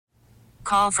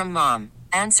call from mom.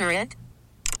 Answer it.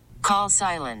 Call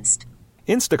silenced.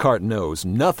 Instacart knows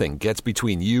nothing gets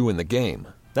between you and the game.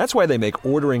 That's why they make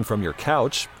ordering from your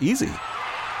couch easy.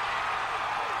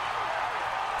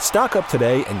 Stock up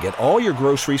today and get all your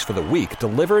groceries for the week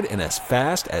delivered in as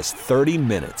fast as 30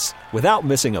 minutes without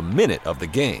missing a minute of the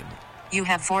game. You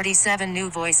have 47 new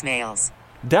voicemails.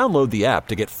 Download the app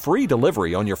to get free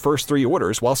delivery on your first 3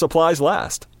 orders while supplies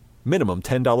last. Minimum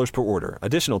 $10 per order.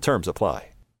 Additional terms apply.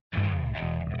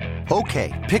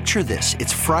 Okay, picture this.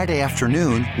 It's Friday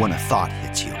afternoon when a thought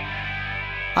hits you.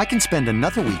 I can spend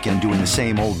another weekend doing the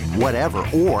same old whatever,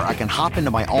 or I can hop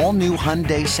into my all-new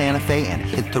Hyundai Santa Fe and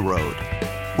hit the road.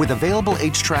 With available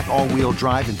H-Track all-wheel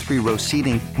drive and 3-row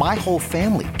seating, my whole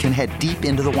family can head deep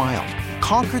into the wild.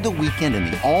 Conquer the weekend in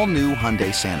the all-new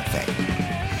Hyundai Santa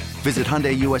Fe. Visit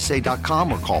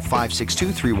HyundaiUSA.com or call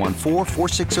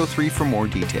 562-314-4603 for more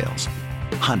details.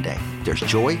 Hyundai, there's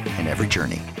joy in every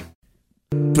journey.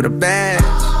 For the bad,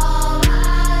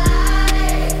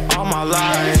 all my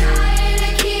life,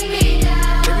 they be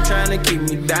trying to keep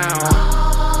me down.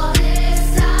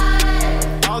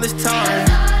 All this time,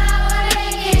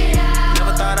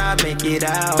 never thought I'd make it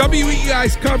out.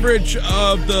 WEI's coverage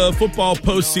of the football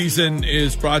postseason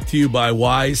is brought to you by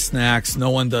Wise Snacks. No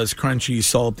one does crunchy,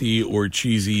 salty, or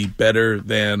cheesy better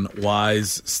than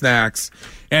Wise Snacks.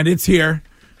 And it's here,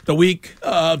 the week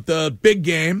of the big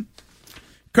game.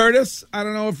 Curtis, I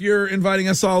don't know if you're inviting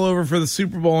us all over for the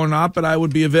Super Bowl or not, but I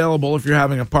would be available if you're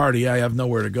having a party. I have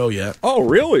nowhere to go yet. Oh,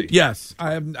 really? Yes.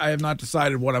 I have not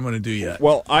decided what I'm going to do yet.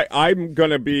 Well, I'm going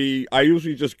to be – I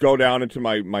usually just go down into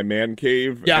my man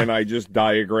cave and I just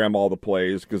diagram all the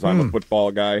plays because I'm a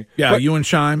football guy. Yeah, but, you and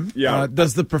Shime. Yeah.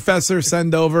 Does the professor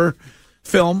send over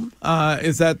film?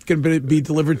 Is that going to be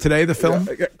delivered today, the film?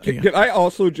 Can I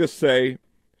also just say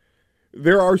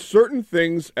there are certain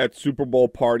things at Super Bowl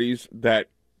parties that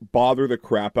 – bother the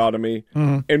crap out of me.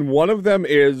 And one of them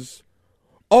is,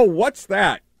 oh, what's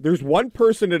that? There's one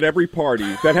person at every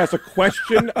party that has a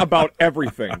question about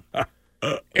everything.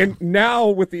 And now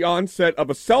with the onset of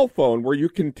a cell phone where you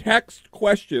can text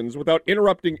questions without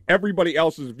interrupting everybody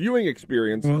else's viewing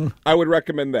experience, I would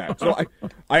recommend that. So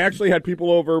I actually had people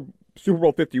over Super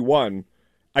Bowl 51.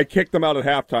 I kicked them out at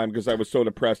halftime because I was so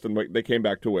depressed and they came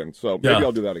back to win. So maybe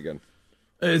I'll do that again.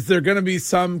 Is there going to be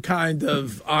some kind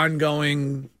of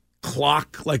ongoing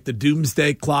clock, like the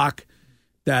doomsday clock,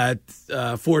 that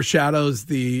foreshadows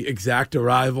the exact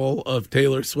arrival of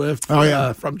Taylor Swift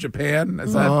from Japan?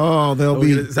 Is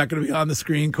that going to be on the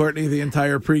screen, Courtney? The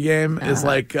entire pregame is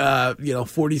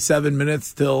 47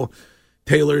 minutes till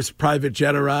Taylor's private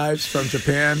jet arrives from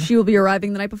Japan. She will be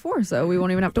arriving the night before, so we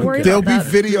won't even have to worry about that. There'll be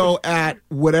video at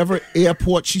whatever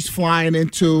airport she's flying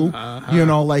into,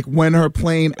 like when her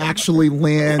plane actually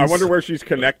lands. I wonder where she's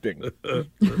connecting.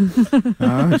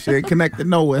 She ain't connected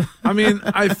nowhere. I mean,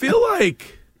 I feel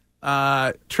like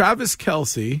Travis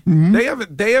Kelce,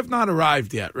 they have not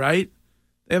arrived yet, right?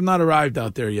 They have not arrived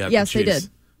out there yet. Yes, they did.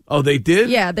 Oh, they did?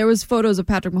 Yeah, there was photos of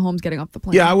Patrick Mahomes getting off the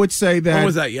plane. Yeah, I would say that. What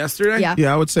was that, yesterday?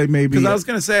 Yeah, I would say maybe. Because I was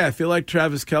going to say, I feel like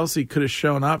Travis Kelce could have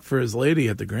shown up for his lady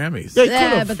at the Grammys.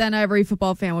 Yeah, but then every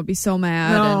football fan would be so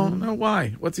mad. No,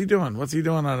 why? What's he doing? What's he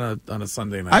doing on a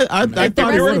Sunday night? I the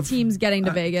rest of the team's getting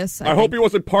to Vegas. I hope he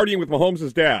wasn't partying with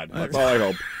Mahomes' dad. That's all I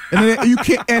hope. And then you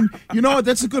can't, and you know what?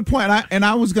 That's a good point.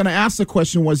 I was going to ask the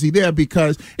question: was he there?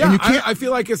 Because I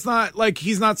feel like it's not like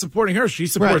he's not supporting her; she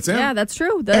supports him. Yeah, that's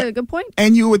true. That's a good point.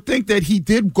 And you would think that he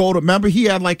did go to. Remember, he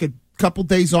had like a couple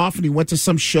days off, and he went to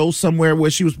some show somewhere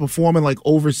where she was performing like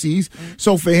overseas.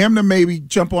 So for him to maybe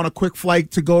jump on a quick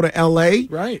flight to go to L.A.,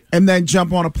 right, and then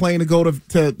jump on a plane to go to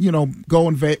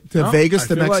Vegas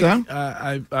the next time.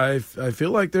 I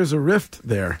feel like there's a rift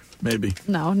there. Maybe.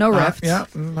 No rift. No,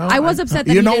 I was upset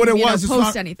that he didn't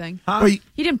post anything. Huh?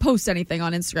 He didn't post anything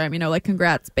on Instagram, like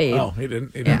congrats, babe. Oh, he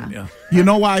didn't. Yeah. You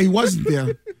know why he wasn't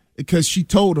there? Because she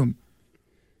told him,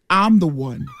 I'm the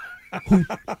one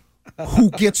who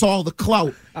gets all the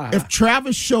clout. If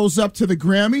Travis shows up to the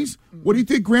Grammys, what do you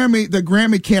think the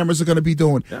Grammy cameras are going to be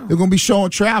doing? Yeah. They're going to be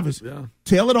showing Travis. Yeah.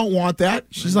 Taylor don't want that.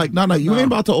 She's like, no, you ain't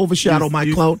about to overshadow my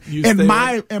clout. In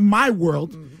my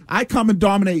world, I come and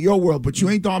dominate your world, but you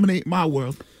ain't dominating my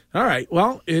world. All right.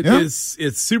 Well, it's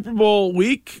Super Bowl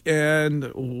week,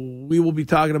 and we will be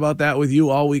talking about that with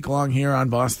you all week long here on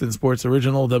Boston Sports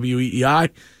Original WEEI.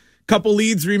 Couple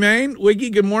leads remain.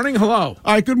 Wiggy, good morning. Hello.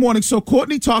 All right, good morning. So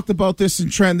Courtney talked about this in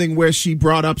Trending where she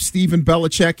brought up Steve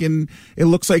Belichick, and it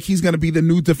looks like he's going to be the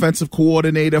new defensive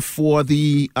coordinator for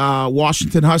the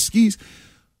Washington Huskies.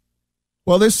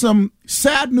 Well, there's some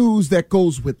sad news that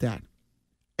goes with that.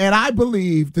 And I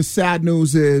believe the sad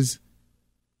news is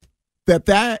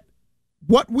that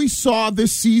what we saw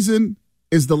this season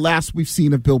is the last we've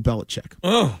seen of Bill Belichick.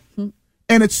 Oh.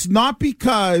 And it's not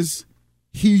because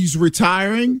he's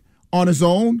retiring on his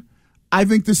own. I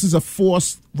think this is a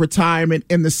forced retirement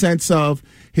in the sense of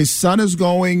his son is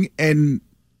going, and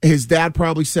his dad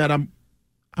probably said, I'm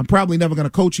probably never going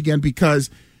to coach again because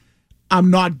I'm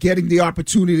not getting the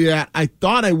opportunity that I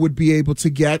thought I would be able to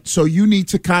get. So you need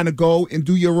to kind of go and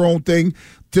do your own thing.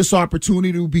 This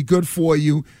opportunity will be good for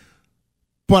you.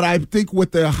 But I think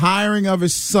with the hiring of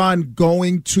his son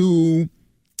going to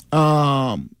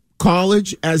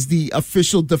college as the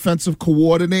official defensive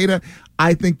coordinator,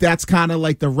 I think that's kind of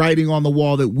like the writing on the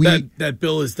wall that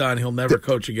Bill is done. He'll never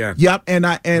coach again. Yep, and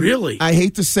really, I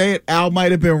hate to say it, Al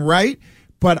might have been right,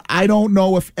 but I don't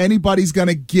know if anybody's going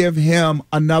to give him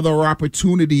another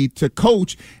opportunity to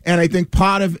coach. And I think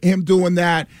part of him doing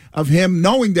that, of him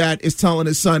knowing that, is telling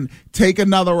his son, take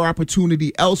another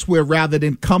opportunity elsewhere rather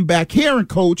than come back here and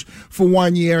coach for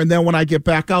 1 year, and then when I get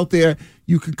back out there,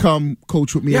 you can come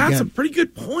coach with me again. That's a pretty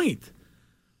good point.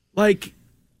 Like,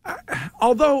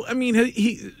 although, I mean,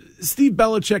 Steve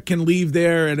Belichick can leave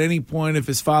there at any point if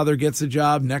his father gets a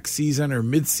job next season or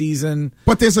mid-season.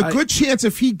 But there's a good chance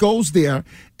if he goes there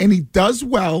and he does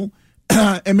well,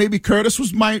 and maybe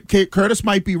Curtis might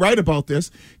be right about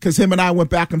this because him and I went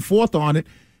back and forth on it,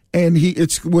 and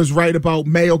it was right about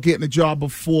Mayo getting a job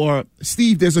before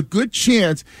Steve. There's a good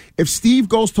chance if Steve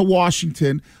goes to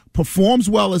Washington, performs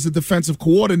well as a defensive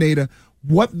coordinator,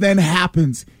 what then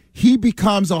happens? He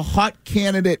becomes a hot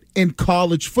candidate in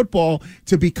college football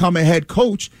to become a head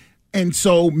coach. And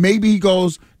so maybe he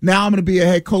goes, now I'm going to be a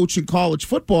head coach in college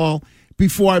football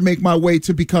before I make my way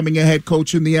to becoming a head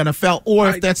coach in the NFL, or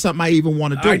if that's something I even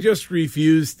want to do. I just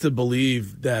refuse to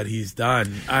believe that he's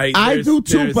done. I do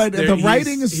too, but the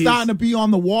writing is starting to be on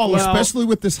the wall, especially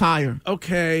with this hire.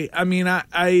 Okay. I mean,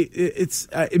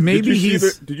 maybe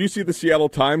he's... Did you see the Seattle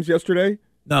Times yesterday?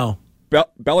 No.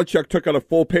 Belichick took out a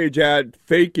full-page ad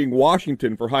faking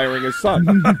Washington for hiring his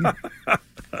son.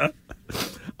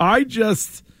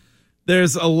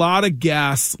 There's a lot of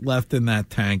gas left in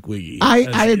that tank, Wiggy.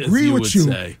 I agree with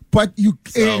you, but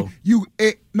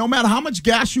no matter how much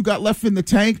gas you got left in the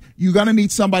tank, you're going to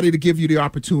need somebody to give you the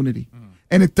opportunity.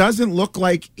 And it doesn't look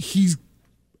like he's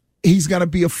going to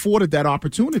be afforded that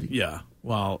opportunity. Yeah.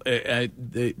 Well, if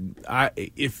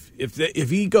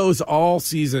he goes all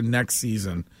season next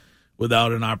season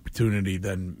without an opportunity,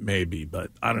 then maybe.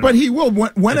 But I don't know. But he will.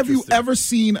 When have you ever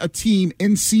seen a team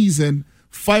in season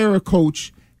fire a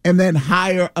coach and then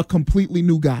hire a completely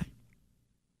new guy?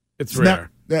 It's rare.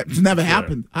 That's never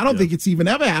happened. I don't think it's even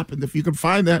ever happened. If you can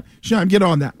find that, Shime, get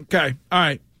on that. Okay. All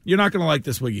right. You're not going to like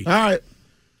this, Wiggy. All right.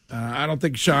 I don't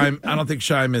think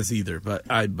Shime is either, but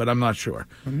I'm not sure.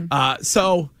 Mm-hmm.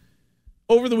 So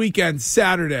over the weekend,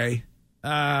 Saturday,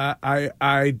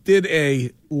 I did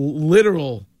a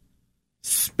literal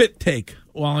spit take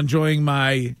while enjoying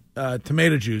my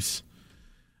tomato juice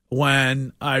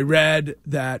when I read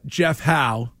that Jeff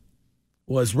Howe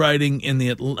was writing in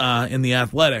the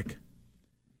Athletic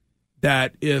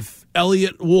that if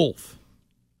Elliot Wolf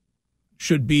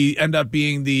should end up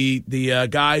being the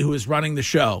guy who is running the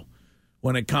show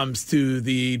when it comes to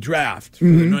the draft for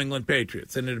the New England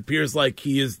Patriots, and it appears like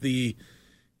he is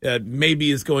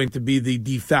maybe is going to be the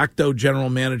de facto general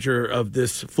manager of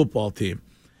this football team,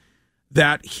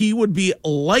 that he would be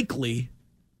likely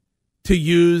to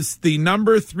use the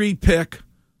number 3 pick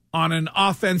on an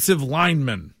offensive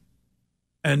lineman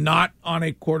and not on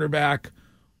a quarterback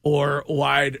or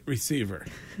wide receiver.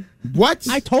 What?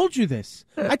 I told you this.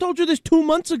 I told you this 2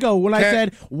 months ago when I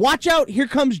said, watch out, here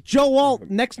comes Joe Alt,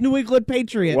 next New England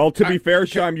Patriot. Well, to be fair,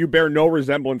 Shime, you bear no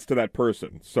resemblance to that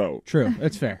person. So true,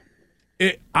 that's fair.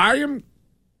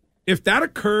 If that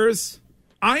occurs,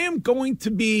 I am going to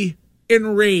be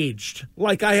enraged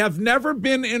like I have never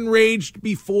been enraged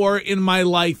before in my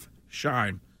life,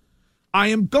 Shime. I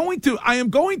am going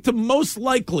to most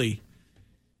likely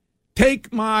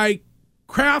take my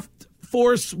Kraft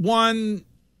Force One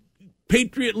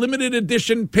Patriot limited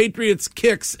edition Patriots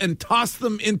kicks and toss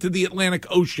them into the Atlantic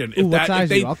Ocean.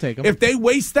 I'll take them. If they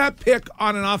waste that pick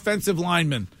on an offensive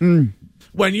lineman,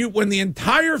 when the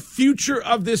entire future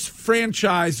of this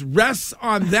franchise rests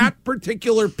on that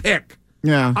particular pick,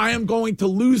 I am going to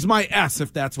lose my S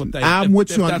if that's what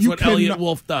what Elliot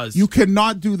Wolf does. You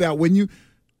cannot do that when you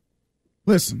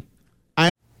listen.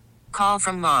 Call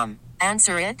from mom.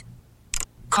 Answer it.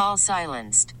 Call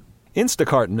silenced.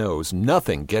 Instacart knows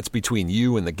nothing gets between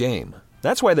you and the game.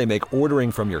 That's why they make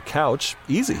ordering from your couch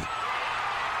easy.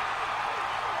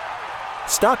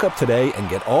 Stock up today and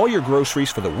get all your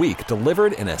groceries for the week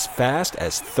delivered in as fast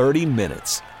as 30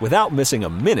 minutes without missing a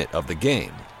minute of the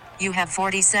game. You have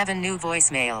 47 new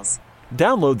voicemails.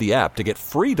 Download the app to get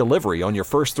free delivery on your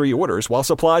first 3 orders while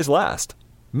supplies last.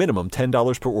 Minimum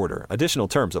 $10 per order. Additional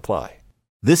terms apply.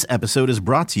 This episode is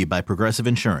brought to you by Progressive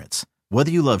Insurance. Whether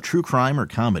you love true crime or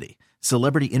comedy,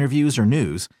 celebrity interviews or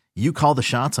news, you call the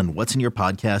shots on what's in your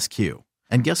podcast queue.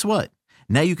 And guess what?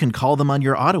 Now you can call them on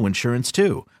your auto insurance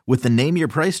too with the Name Your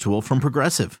Price tool from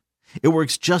Progressive. It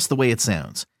works just the way it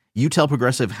sounds. You tell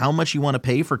Progressive how much you want to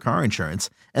pay for car insurance,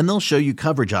 and they'll show you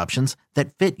coverage options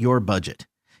that fit your budget.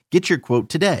 Get your quote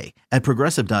today at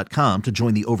Progressive.com to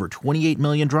join the over 28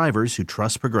 million drivers who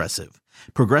trust Progressive.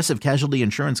 Progressive Casualty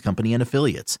Insurance Company and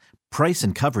Affiliates. Price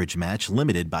and coverage match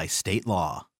limited by state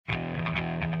law.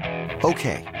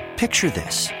 Okay, picture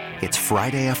this. It's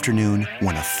Friday afternoon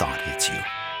when a thought hits you.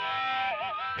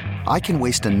 I can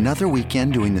waste another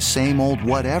weekend doing the same old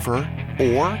whatever,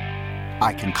 or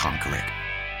I can conquer it.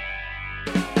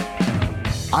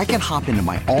 I can hop into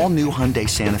my all-new Hyundai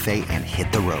Santa Fe and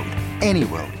hit the road. Any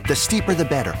road. The steeper, the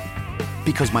better.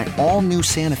 Because my all-new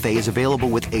Santa Fe is available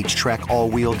with H-Track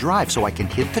all-wheel drive, so I can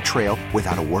hit the trail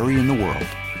without a worry in the world.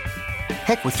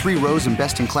 Heck, with 3 rows and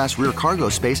best-in-class rear cargo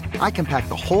space, I can pack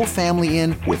the whole family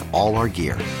in with all our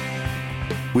gear.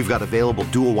 We've got available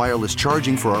dual wireless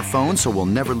charging for our phones, so we'll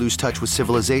never lose touch with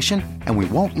civilization, and we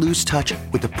won't lose touch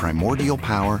with the primordial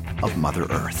power of Mother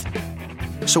Earth.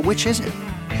 So which is it?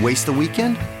 Waste the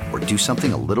weekend or do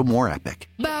something a little more epic?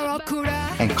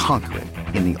 And conquer it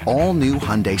in the all-new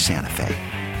Hyundai Santa Fe.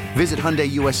 Visit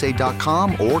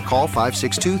HyundaiUSA.com or call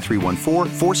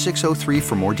 562-314-4603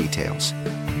 for more details.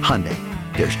 Hyundai,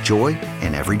 there's joy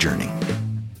in every journey.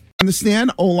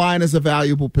 Understand, O-line is a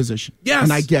valuable position. Yes.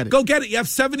 And I get it. Go get it. You have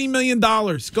 $70 million.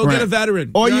 Go get a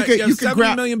veteran. Or you can have $70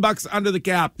 grab million under the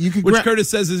cap, which Curtis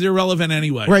says is irrelevant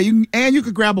anyway. Right. You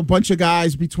could grab a bunch of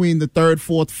guys between the 3rd,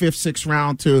 4th, 5th, 6th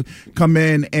round to come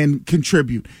in and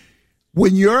contribute.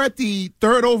 When you're at the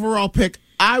 3rd overall pick,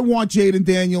 I want Jaden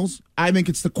Daniels. I think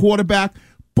it's the quarterback.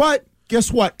 But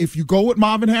guess what? If you go with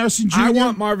Marvin Harrison Jr. I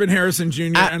want Marvin Harrison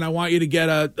Jr. and I want you to get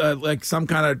like some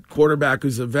kind of quarterback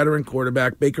who's a veteran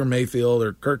quarterback, Baker Mayfield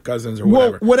or Kirk Cousins or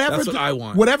whatever. That's what I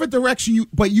want. Whatever direction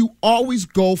you always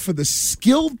go for the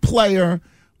skilled player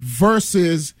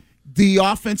versus the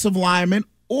offensive lineman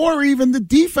or even the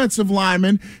defensive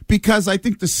lineman, because I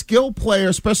think the skilled player,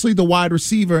 especially the wide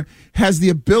receiver, has the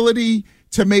ability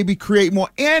to maybe create more.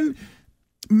 And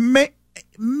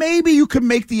maybe you could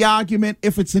make the argument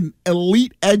if it's an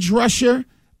elite edge rusher,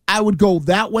 I would go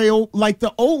that way. Like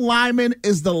the O lineman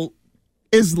is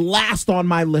last on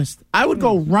my list. I would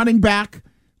go running back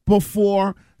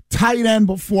before tight end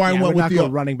before I went with the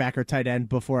running back or tight end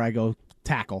before I go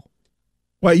tackle.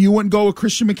 Well, you wouldn't go with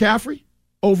Christian McCaffrey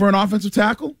over an offensive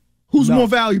tackle? Who's more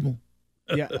valuable?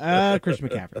 Yeah, Christian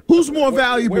McCaffrey. Who's more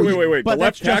valuable? Wait. But the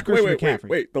left tackle. McCaffrey.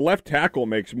 Wait. The left tackle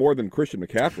makes more than Christian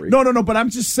McCaffrey. No. But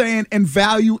I'm just saying, and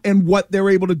value and what they're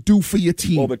able to do for your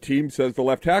team. Well, the team says the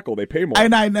left tackle they pay more,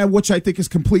 which I think is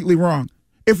completely wrong.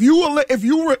 If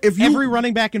every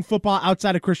running back in football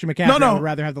outside of Christian McCaffrey, I would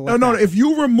rather have the left. No. If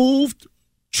you removed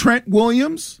Trent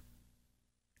Williams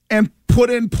and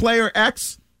put in player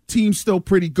X, team's still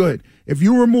pretty good. If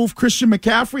you remove Christian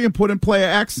McCaffrey and put in player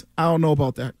X, I don't know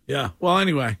about that. Yeah. Well,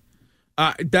 anyway,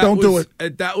 do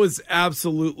it. That was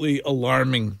absolutely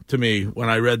alarming to me when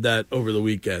I read that over the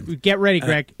weekend. Get ready,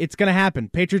 Greg. It's going to happen.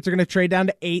 Patriots are going to trade down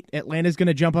to 8. Atlanta's going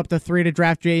to jump up to 3 to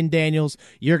draft Jaden Daniels.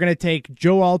 You're going to take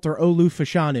Joe Alt or Olu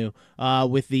Fashanu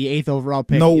with the 8th overall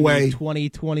pick in the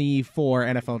 2024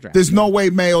 NFL draft. There's no way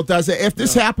Mayo does it. If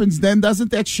this happens, then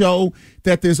doesn't that show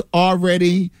that there's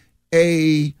already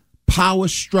a power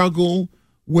struggle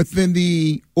within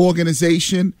the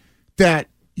organization, that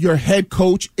your head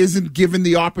coach isn't given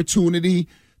the opportunity,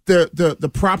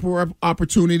 the proper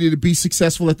opportunity to be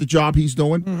successful at the job he's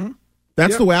doing? Mm-hmm.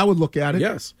 That's the way I would look at it.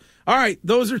 Yes. All right.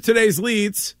 Those are today's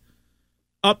leads.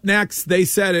 Up next, they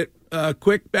said it.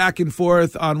 Quick back and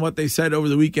forth on what they said over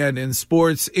the weekend in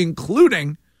sports,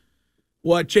 including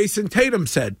what Jason Tatum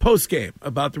said post-game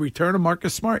about the return of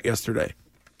Marcus Smart yesterday.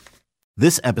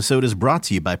 This episode is brought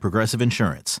to you by Progressive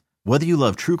Insurance. Whether you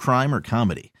love true crime or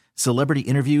comedy, celebrity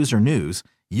interviews or news,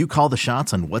 you call the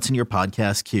shots on what's in your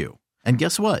podcast queue. And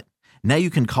guess what? Now you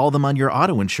can call them on your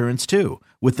auto insurance too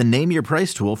with the Name Your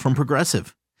Price tool from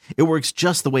Progressive. It works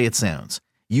just the way it sounds.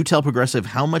 You tell Progressive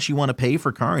how much you want to pay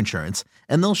for car insurance,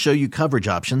 and they'll show you coverage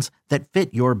options that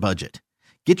fit your budget.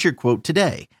 Get your quote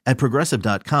today at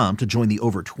Progressive.com to join the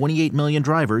over 28 million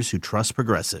drivers who trust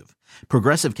Progressive.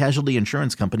 Progressive Casualty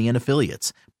Insurance Company and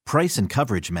Affiliates. Price and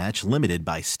coverage match limited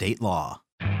by state law.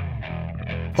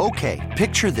 Okay,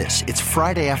 picture this. It's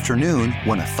Friday afternoon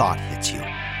when a thought hits you.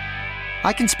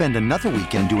 I can spend another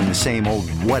weekend doing the same old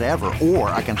whatever, or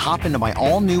I can hop into my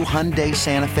all-new Hyundai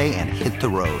Santa Fe and hit the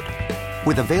road.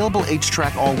 With available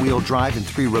H-Track all-wheel drive and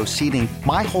 3-row seating,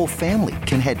 my whole family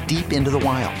can head deep into the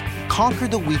wild. Conquer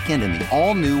the weekend in the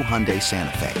all-new Hyundai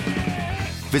Santa Fe.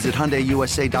 Visit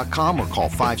HyundaiUSA.com or call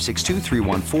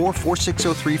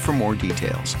 562-314-4603 for more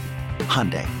details.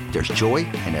 Hyundai, there's joy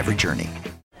in every journey.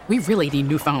 We really need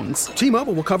new phones.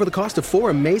 T-Mobile will cover the cost of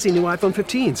 4 amazing new iPhone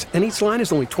 15s, and each line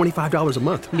is only $25 a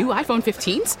month. New iPhone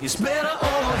 15s? It's better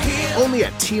over here. Only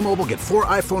at T-Mobile, get 4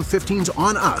 iPhone 15s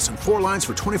on us and 4 lines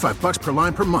for $25 per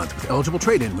line per month with eligible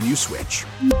trade-in when you switch.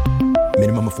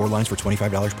 Minimum of 4 lines for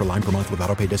 $25 per line per month with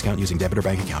autopay discount using debit or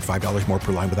bank account. $5 more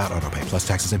per line without autopay, plus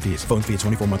taxes and fees. Phone fee at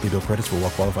 24 monthly bill credits for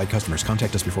well-qualified customers.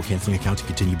 Contact us before canceling account to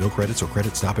continue bill credits or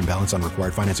credit stop and balance on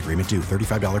required finance agreement due.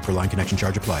 $35 per line connection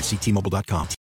charge applies. See T-Mobile.com.